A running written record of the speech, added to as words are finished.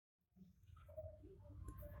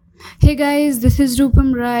Hey guys, this is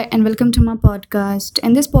Rupam Rai and welcome to my podcast.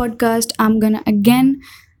 In this podcast, I'm gonna again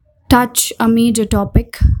touch a major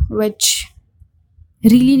topic which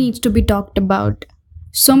really needs to be talked about.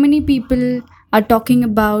 So many people are talking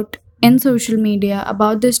about in social media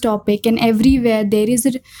about this topic, and everywhere there is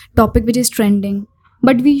a topic which is trending.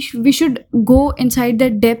 But we should go inside the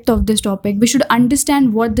depth of this topic. We should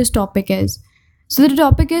understand what this topic is. So the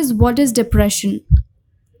topic is, what is depression?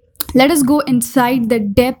 Let us go inside the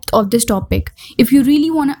depth of this topic. If you really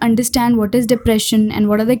want to understand what is depression and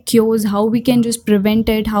what are the cures, how we can just prevent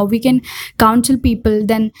it, how we can counsel people,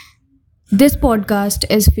 then this podcast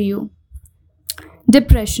is for you.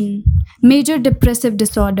 Depression, major depressive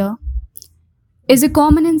disorder, is a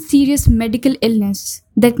common and serious medical illness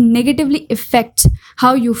that negatively affects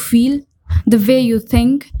how you feel, the way you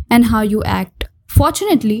think, and how you act.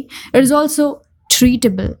 Fortunately, it is also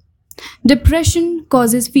treatable. Depression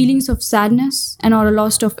causes feelings of sadness and or a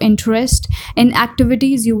loss of interest in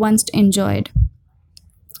activities you once enjoyed.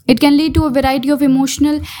 It can lead to a variety of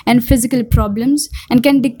emotional and physical problems and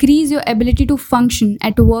can decrease your ability to function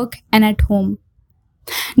at work and at home.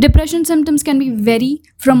 Depression symptoms can be vary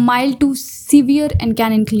from mild to severe and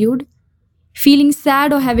can include feeling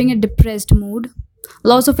sad or having a depressed mood,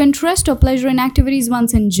 loss of interest or pleasure in activities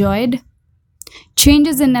once enjoyed,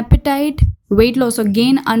 changes in appetite, weight loss or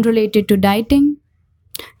gain unrelated to dieting,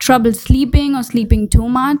 trouble sleeping or sleeping too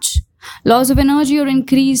much, loss of energy or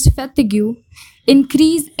increased fatigue,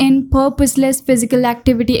 increase in purposeless physical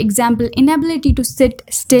activity, example, inability to sit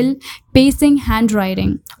still, pacing,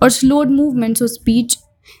 handwriting, or slowed movements or speech.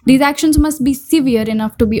 These actions must be severe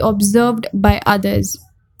enough to be observed by others.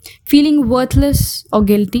 Feeling worthless or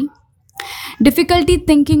guilty, difficulty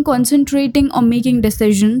thinking, concentrating, or making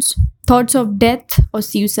decisions, thoughts of death or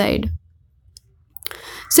suicide.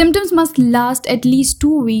 Symptoms must last at least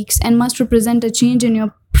 2 weeks and must represent a change in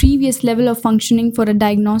your previous level of functioning for a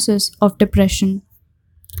diagnosis of depression.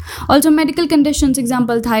 Also, medical conditions,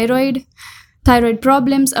 example, thyroid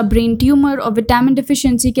problems, a brain tumor, or vitamin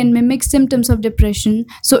deficiency can mimic symptoms of depression,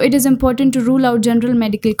 so it is important to rule out general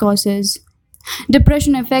medical causes.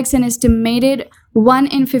 Depression affects an estimated 1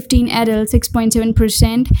 in 15 adults,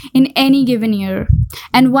 6.7%, in any given year,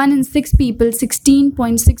 and 1 in 6 people,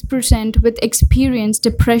 16.6%, with experienced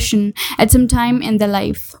depression at some time in their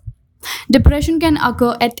life. Depression can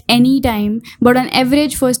occur at any time, but on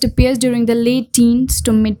average first appears during the late teens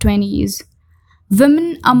to mid-20s.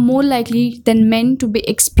 Women are more likely than men to be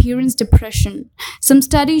experience depression. Some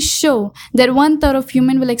studies show that 1/3 of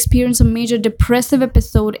women will experience a major depressive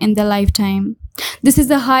episode in their lifetime. This is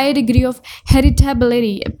a high degree of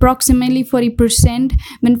heritability, approximately 40%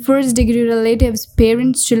 when first-degree relatives,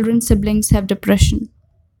 parents, children, siblings have depression.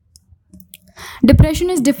 Depression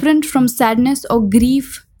is different from sadness or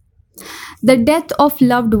grief. The death of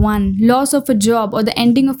loved one, loss of a job, or the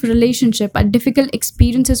ending of a relationship are difficult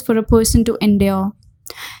experiences for a person to endure.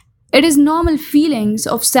 It is normal feelings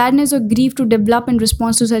of sadness or grief to develop in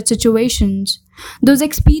response to such situations. Those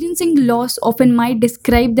experiencing loss often might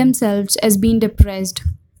describe themselves as being depressed.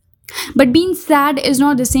 But being sad is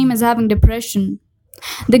not the same as having depression.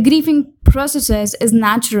 The grieving process is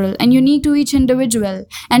natural and unique to each individual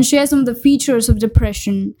and shares some of the features of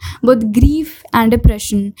depression. Both grief and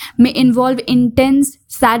depression may involve intense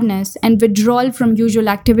sadness and withdrawal from usual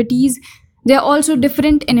activities. They are also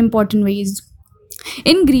different in important ways.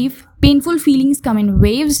 In grief, painful feelings come in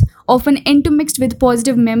waves, often intermixed with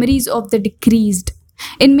positive memories of the decreased.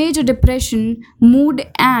 In major depression, mood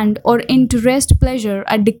and or interest pleasure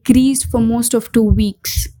are decreased for most of 2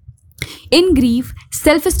 weeks. In grief,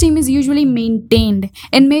 self-esteem is usually maintained.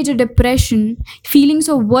 In major depression, feelings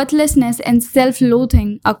of worthlessness and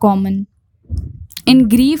self-loathing are common. In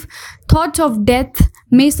grief, thoughts of death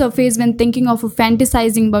may surface when thinking of or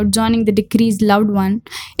fantasizing about joining the deceased loved one.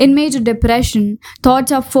 In major depression,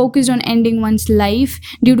 thoughts are focused on ending one's life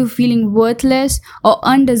due to feeling worthless or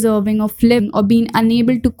undeserving of living or being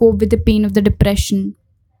unable to cope with the pain of the depression.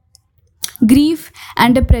 Grief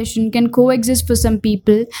and depression can coexist for some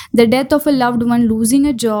people. The death of a loved one, losing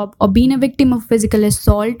a job, or being a victim of physical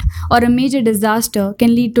assault or a major disaster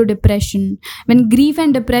can lead to depression. When grief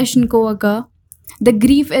and depression co-occur, the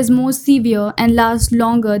grief is more severe and lasts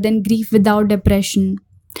longer than grief without depression.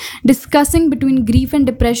 Discussing between grief and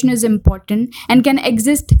depression is important and can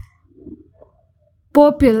exist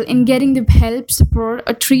purpose in getting the help, support,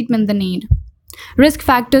 or treatment they need. Risk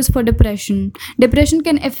factors for depression. Depression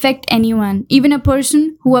can affect anyone, even a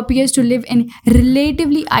person who appears to live in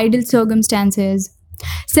relatively ideal circumstances.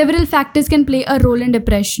 Several factors can play a role in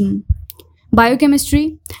depression.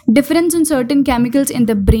 Biochemistry. Difference in certain chemicals in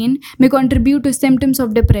the brain may contribute to symptoms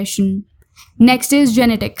of depression. Next is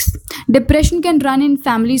genetics. Depression can run in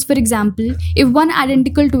families. For example, if one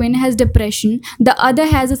identical twin has depression, the other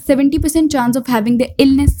has a 70% chance of having the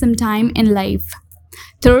illness sometime in life.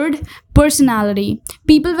 Third, personality.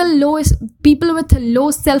 People with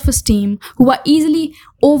low self-esteem, who are easily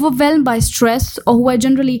overwhelmed by stress, or who are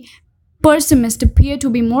generally pessimists, appear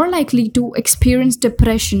to be more likely to experience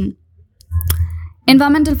depression.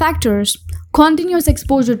 Environmental factors. Continuous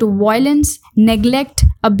exposure to violence, neglect,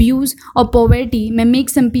 abuse, or poverty may make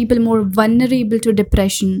some people more vulnerable to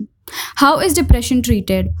depression. How is depression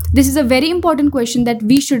treated? This is a very important question that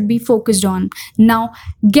we should be focused on. Now,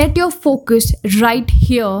 get your focus right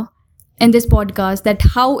here in this podcast, that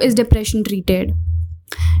how is depression treated?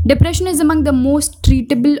 Depression is among the most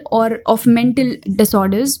treatable or of mental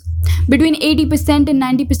disorders. Between 80% and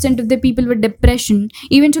 90% of the people with depression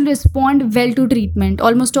eventually respond well to treatment.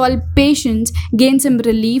 Almost all patients gain some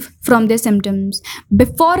relief from their symptoms.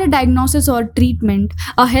 Before a diagnosis or treatment,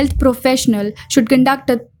 a health professional should conduct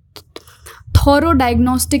a thorough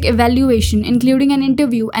diagnostic evaluation, including an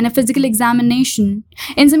interview and a physical examination.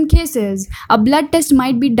 In some cases, a blood test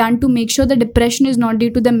might be done to make sure the depression is not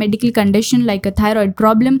due to the medical condition like a thyroid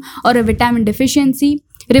problem or a vitamin deficiency.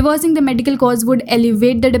 Reversing the medical cause would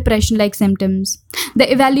elevate the depression-like symptoms.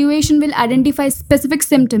 The evaluation will identify specific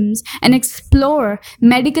symptoms and explore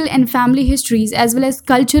medical and family histories as well as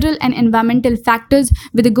cultural and environmental factors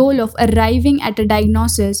with the goal of arriving at a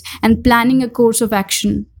diagnosis and planning a course of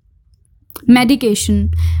action. Medication.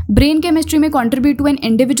 Brain chemistry may contribute to an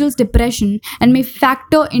individual's depression and may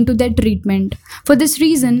factor into their treatment. For this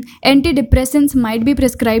reason, antidepressants might be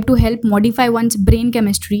prescribed to help modify one's brain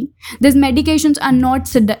chemistry. These medications are not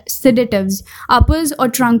sedatives, uppers, or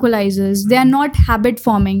tranquilizers. They are not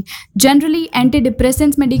habit-forming. Generally,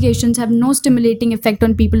 antidepressants medications have no stimulating effect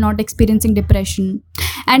on people not experiencing depression.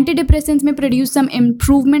 Antidepressants may produce some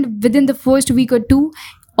improvement within the first week or two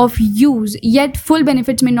of use, yet full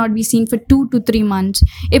benefits may not be seen for 2 to 3 months.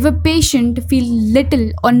 If a patient feels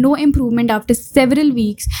little or no improvement after several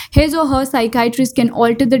weeks, his or her psychiatrist can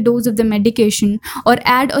alter the dose of the medication or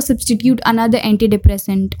add or substitute another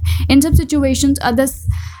antidepressant. In some situations, other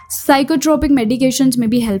psychotropic medications may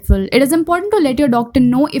be helpful. It is important to let your doctor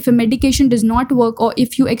know if a medication does not work or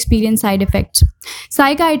if you experience side effects.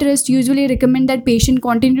 Psychiatrists usually recommend that patient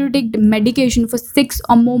continue to take medication for 6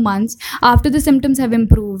 or more months after the symptoms have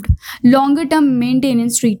improved. Longer-term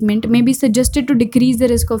maintenance treatment may be suggested to decrease the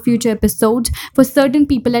risk of future episodes for certain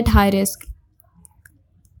people at high risk.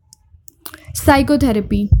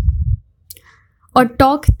 Psychotherapy or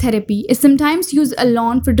talk therapy is sometimes used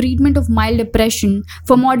alone for treatment of mild depression.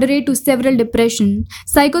 For moderate to severe depression,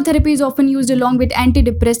 psychotherapy is often used along with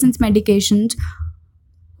antidepressants medications.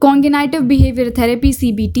 Cognitive behavior therapy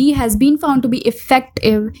 (CBT) has been found to be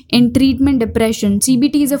effective in treatment depression.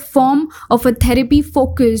 CBT is a form of a therapy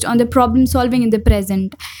focused on the problem solving in the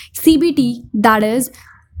present. CBT, that is,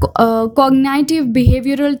 cognitive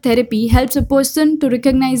behavioral therapy, helps a person to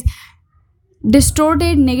recognize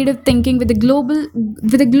distorted negative thinking with a global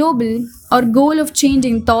or goal of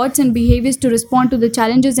changing thoughts and behaviors to respond to the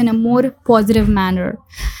challenges in a more positive manner.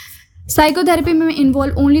 Psychotherapy may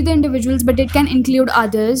involve only the individuals, but it can include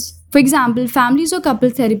others. For example, families or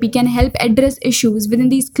couple therapy can help address issues within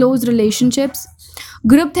these close relationships.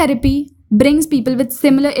 Group therapy brings people with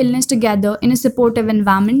similar illness together in a supportive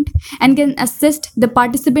environment and can assist the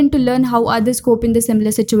participant to learn how others cope in the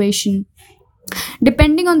similar situation.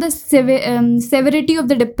 Depending on the severity of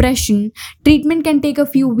the depression, treatment can take a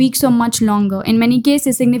few weeks or much longer. In many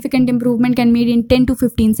cases, significant improvement can be made in 10 to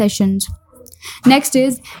 15 sessions. Next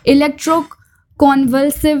is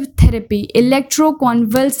electroconvulsive therapy.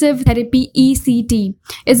 Electroconvulsive therapy (ECT)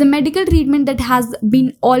 is a medical treatment that has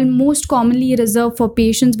been almost commonly reserved for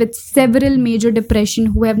patients with several major depression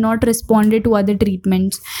who have not responded to other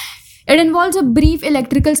treatments. It involves a brief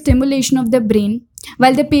electrical stimulation of the brain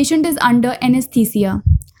while the patient is under anesthesia.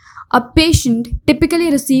 A patient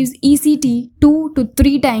typically receives ECT 2 to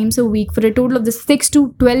 3 times a week for a total of 6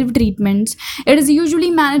 to 12 treatments. It is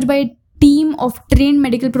usually managed by a team of trained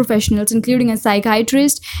medical professionals, including a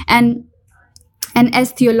psychiatrist, an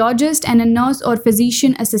anesthesiologist, and a nurse or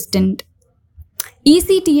physician assistant.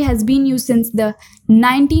 ECT has been used since the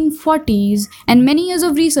 1940s, and many years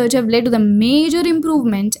of research have led to the major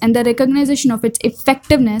improvements and the recognition of its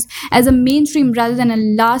effectiveness as a mainstream rather than a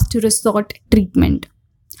last resort treatment.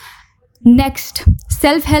 Next,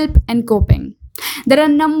 self-help and coping. There are a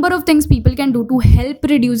number of things people can do to help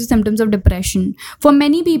reduce the symptoms of depression. For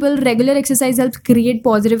many people, regular exercise helps create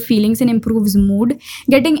positive feelings and improves mood.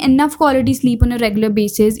 Getting enough quality sleep on a regular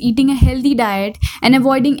basis, eating a healthy diet, and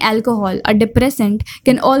avoiding alcohol, a depressant,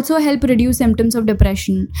 can also help reduce symptoms of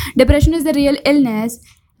depression. Depression is the real illness,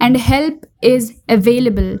 and help is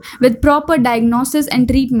available. With proper diagnosis and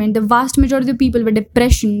treatment, the vast majority of people with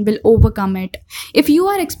depression will overcome it. If you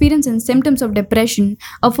are experiencing symptoms of depression,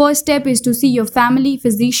 a first step is to see your family,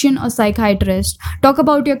 physician, or psychiatrist. Talk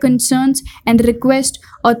about your concerns and request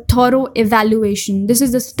a thorough evaluation. This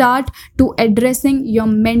is the start to addressing your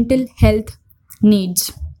mental health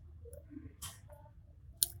needs.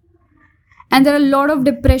 And there are a lot of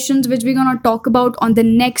depressions which we're going to talk about on the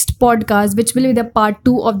next podcast, which will be the part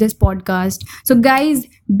 2 of this podcast. So guys,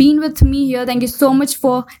 being with me here, thank you so much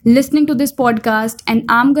for listening to this podcast. And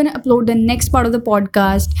I'm going to upload the next part of the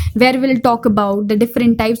podcast where we'll talk about the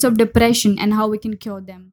different types of depression and how we can cure them.